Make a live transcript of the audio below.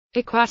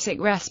Aquatic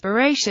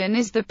respiration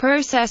is the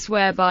process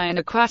whereby an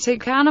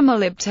aquatic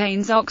animal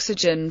obtains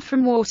oxygen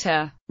from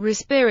water.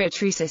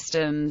 Respiratory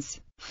systems.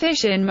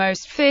 Fish. In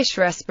most fish,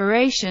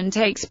 respiration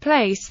takes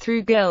place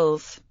through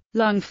gills.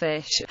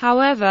 Lungfish,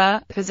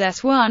 however,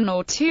 possess one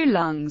or two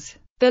lungs.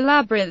 The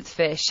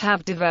labyrinthfish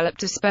have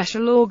developed a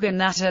special organ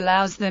that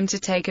allows them to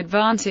take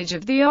advantage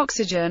of the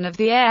oxygen of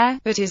the air,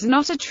 but is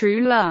not a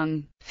true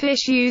lung.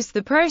 Fish use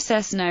the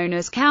process known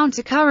as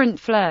countercurrent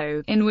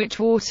flow, in which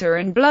water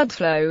and blood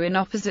flow in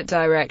opposite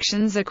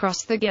directions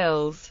across the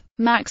gills,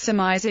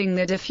 maximizing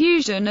the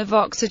diffusion of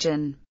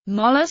oxygen.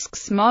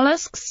 Mollusks.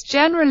 Mollusks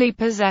generally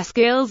possess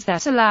gills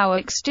that allow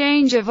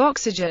exchange of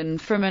oxygen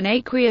from an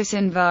aqueous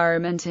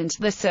environment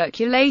into the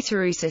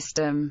circulatory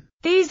system.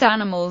 These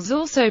animals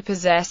also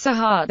possess a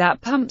heart that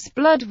pumps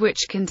blood,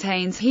 which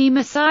contains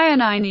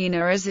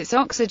hemocyaninina as its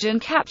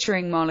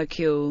oxygen-capturing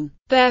molecule.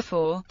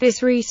 Therefore,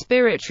 this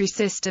respiratory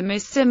system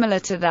is similar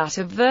to that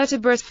of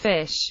vertebrate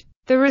fish.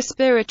 The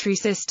respiratory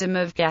system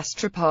of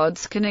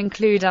gastropods can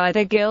include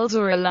either gills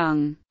or a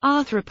lung.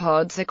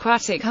 Arthropods.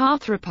 Aquatic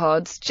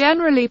arthropods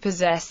generally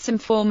possess some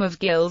form of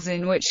gills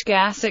in which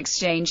gas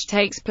exchange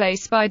takes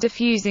place by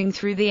diffusing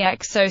through the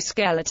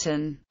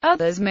exoskeleton.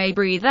 Others may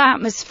breathe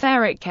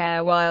atmospheric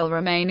air while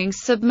remaining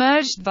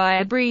submerged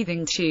via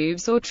breathing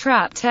tubes or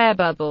trapped air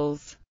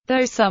bubbles,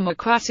 though some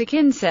aquatic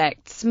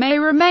insects may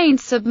remain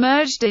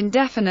submerged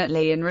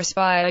indefinitely and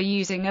respire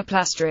using a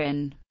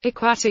plastron.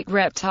 Aquatic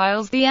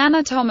reptiles. The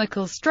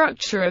anatomical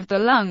structure of the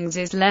lungs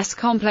is less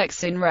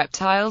complex in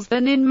reptiles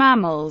than in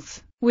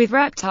mammals, with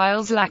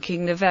reptiles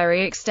lacking the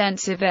very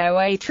extensive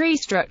airway tree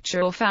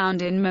structure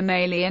found in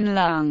mammalian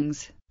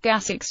lungs.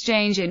 Gas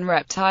exchange in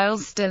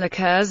reptiles still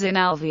occurs in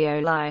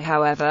alveoli,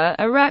 however,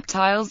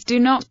 reptiles do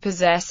not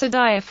possess a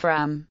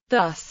diaphragm.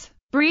 Thus,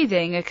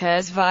 breathing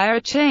occurs via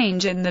a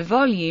change in the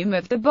volume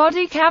of the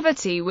body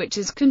cavity, which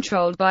is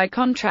controlled by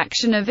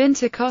contraction of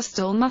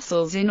intercostal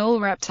muscles in all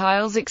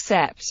reptiles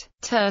except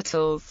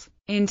turtles.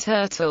 In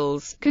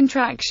turtles,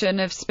 contraction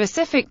of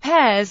specific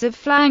pairs of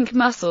flank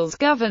muscles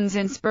governs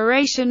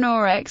inspiration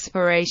or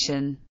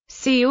expiration.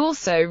 See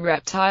also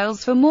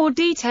reptiles for more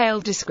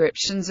detailed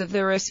descriptions of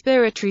the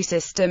respiratory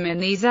system in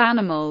these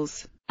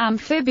animals.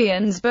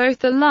 Amphibians. Both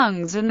the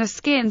lungs and the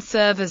skin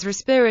serve as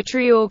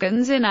respiratory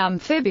organs in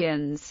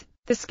amphibians.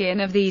 The skin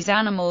of these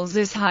animals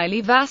is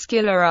highly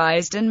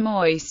vascularized and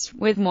moist,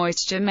 with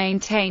moisture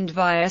maintained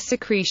via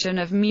secretion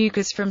of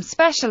mucus from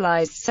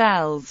specialized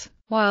cells,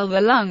 while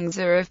the lungs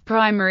are of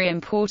primary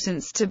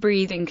importance to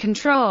breathing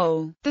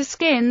control. The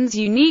skin's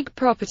unique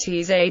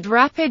properties aid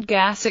rapid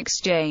gas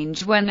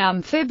exchange when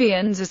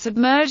amphibians are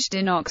submerged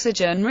in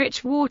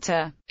oxygen-rich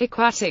water.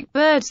 Aquatic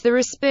birds. The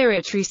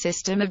respiratory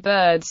system of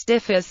birds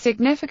differs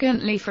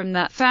significantly from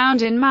that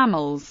found in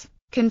mammals,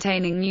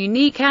 containing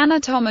unique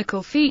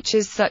anatomical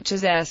features such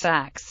as air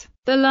sacs.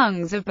 The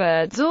lungs of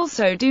birds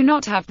also do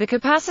not have the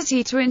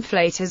capacity to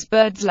inflate, as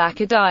birds lack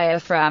a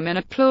diaphragm and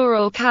a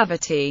pleural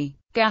cavity.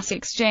 Gas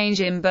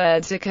exchange in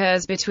birds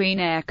occurs between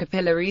air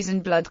capillaries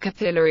and blood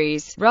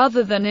capillaries,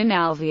 rather than in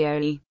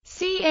alveoli.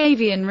 See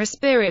avian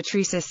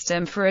respiratory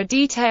system for a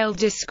detailed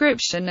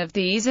description of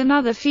these and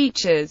other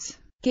features.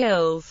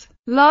 Gills.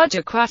 Large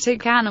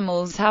aquatic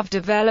animals have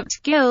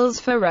developed gills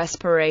for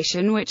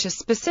respiration which are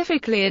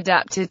specifically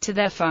adapted to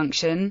their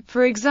function.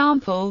 For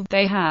example,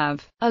 they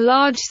have a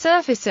large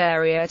surface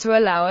area to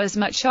allow as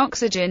much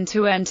oxygen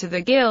to enter the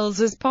gills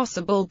as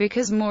possible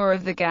because more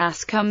of the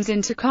gas comes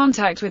into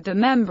contact with the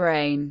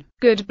membrane.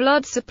 Good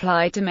blood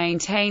supply to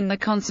maintain the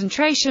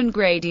concentration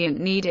gradient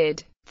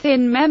needed.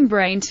 Thin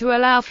membrane to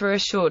allow for a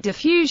short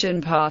diffusion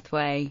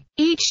pathway.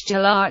 Each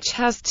gill arch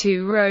has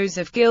 2 rows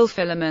of gill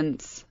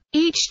filaments.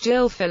 Each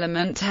gill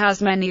filament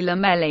has many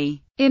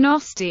lamellae. In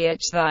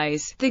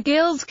osteichthyes, the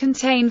gills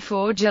contain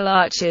 4 gill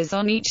arches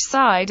on each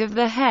side of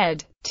the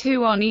head,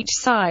 2 on each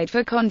side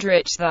for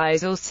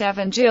chondrichthyes, or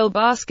 7 gill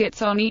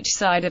baskets on each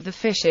side of the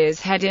fish's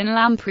head in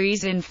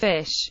lampreys. In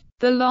fish,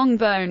 the long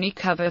bony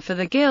cover for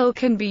the gill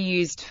can be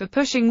used for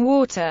pushing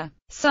water.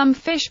 Some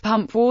fish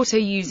pump water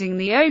using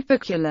the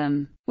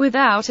operculum.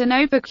 Without an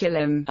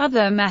operculum,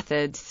 other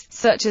methods,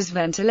 such as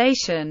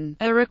ventilation,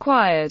 are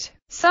required.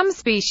 Some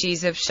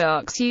species of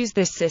sharks use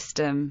this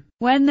system.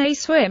 When they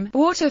swim,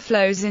 water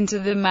flows into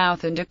the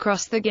mouth and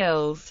across the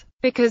gills.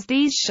 Because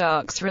these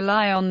sharks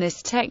rely on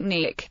this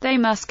technique, they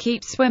must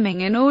keep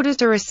swimming in order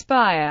to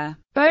respire.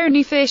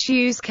 Bony fish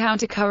use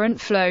countercurrent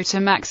flow to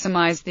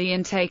maximize the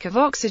intake of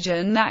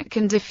oxygen that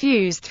can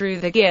diffuse through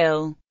the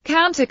gill.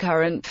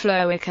 Countercurrent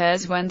flow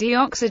occurs when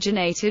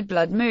deoxygenated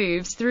blood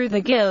moves through the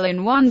gill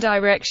in one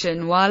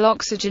direction while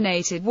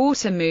oxygenated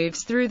water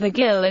moves through the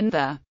gill in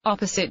the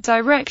opposite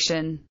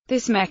direction.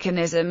 This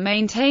mechanism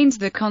maintains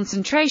the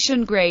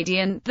concentration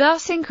gradient,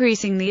 thus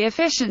increasing the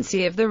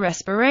efficiency of the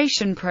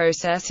respiration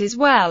process as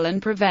well,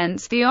 and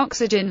prevents the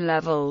oxygen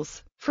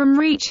levels from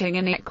reaching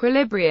an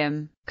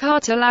equilibrium.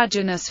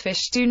 Cartilaginous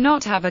fish do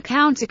not have a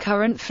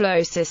countercurrent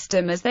flow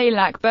system as they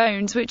lack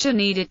bones which are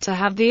needed to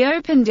have the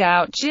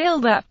opened-out gill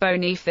that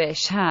bony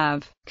fish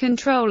have.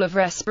 Control of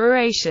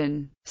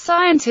respiration.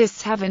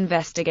 Scientists have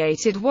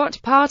investigated what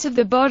part of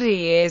the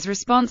body is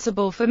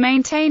responsible for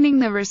maintaining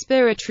the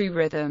respiratory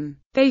rhythm.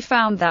 They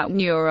found that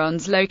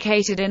neurons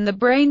located in the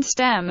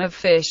brainstem of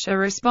fish are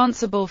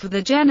responsible for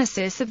the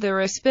genesis of the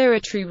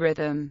respiratory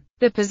rhythm.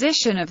 The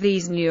position of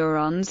these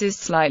neurons is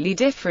slightly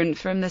different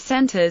from the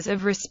centers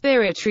of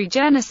respiratory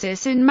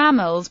genesis in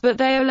mammals, but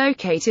they are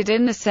located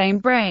in the same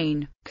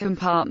brain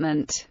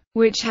compartment,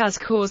 which has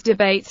caused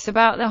debates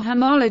about the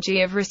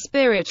homology of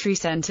respiratory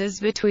centers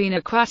between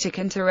aquatic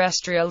and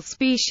terrestrial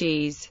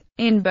species.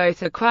 In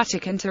both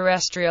aquatic and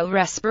terrestrial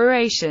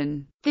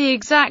respiration, the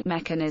exact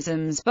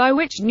mechanisms by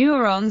which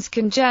neurons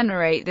can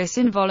generate this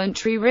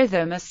involuntary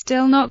rhythm are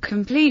still not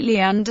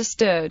completely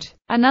understood.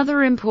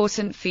 Another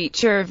important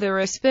feature of the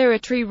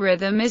respiratory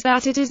rhythm is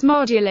that it is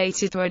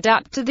modulated to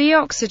adapt to the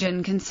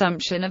oxygen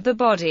consumption of the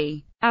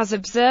body. As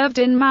observed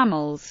in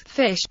mammals,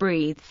 fish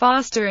breathe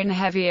faster and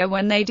heavier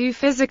when they do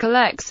physical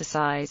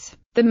exercise.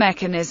 The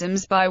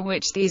mechanisms by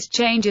which these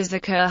changes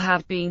occur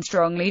have been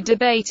strongly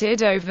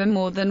debated over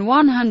more than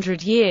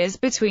 100 years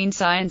between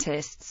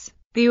scientists.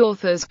 The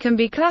authors can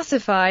be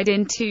classified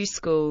in two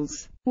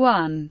schools.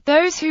 1.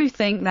 Those who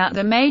think that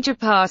the major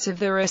part of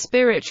the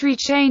respiratory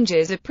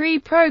changes are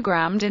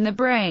pre-programmed in the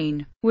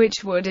brain,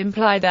 which would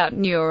imply that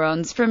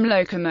neurons from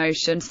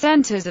locomotion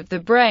centers of the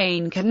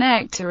brain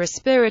connect to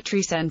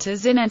respiratory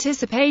centers in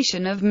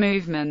anticipation of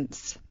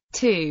movements.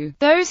 2.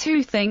 Those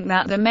who think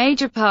that the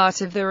major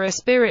part of the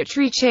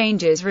respiratory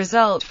changes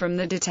result from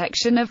the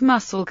detection of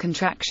muscle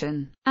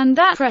contraction, and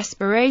that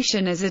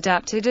respiration is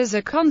adapted as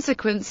a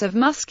consequence of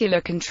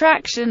muscular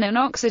contraction and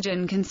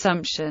oxygen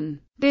consumption.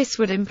 This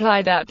would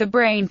imply that the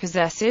brain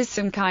possesses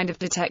some kind of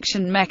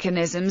detection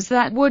mechanisms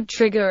that would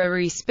trigger a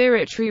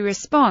respiratory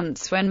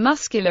response when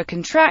muscular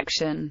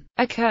contraction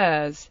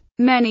occurs.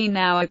 Many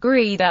now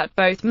agree that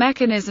both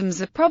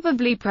mechanisms are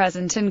probably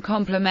present and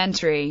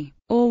complementary,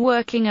 or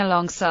working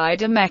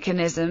alongside a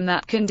mechanism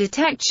that can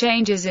detect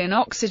changes in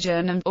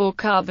oxygen and/or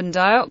carbon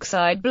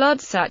dioxide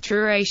blood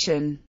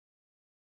saturation.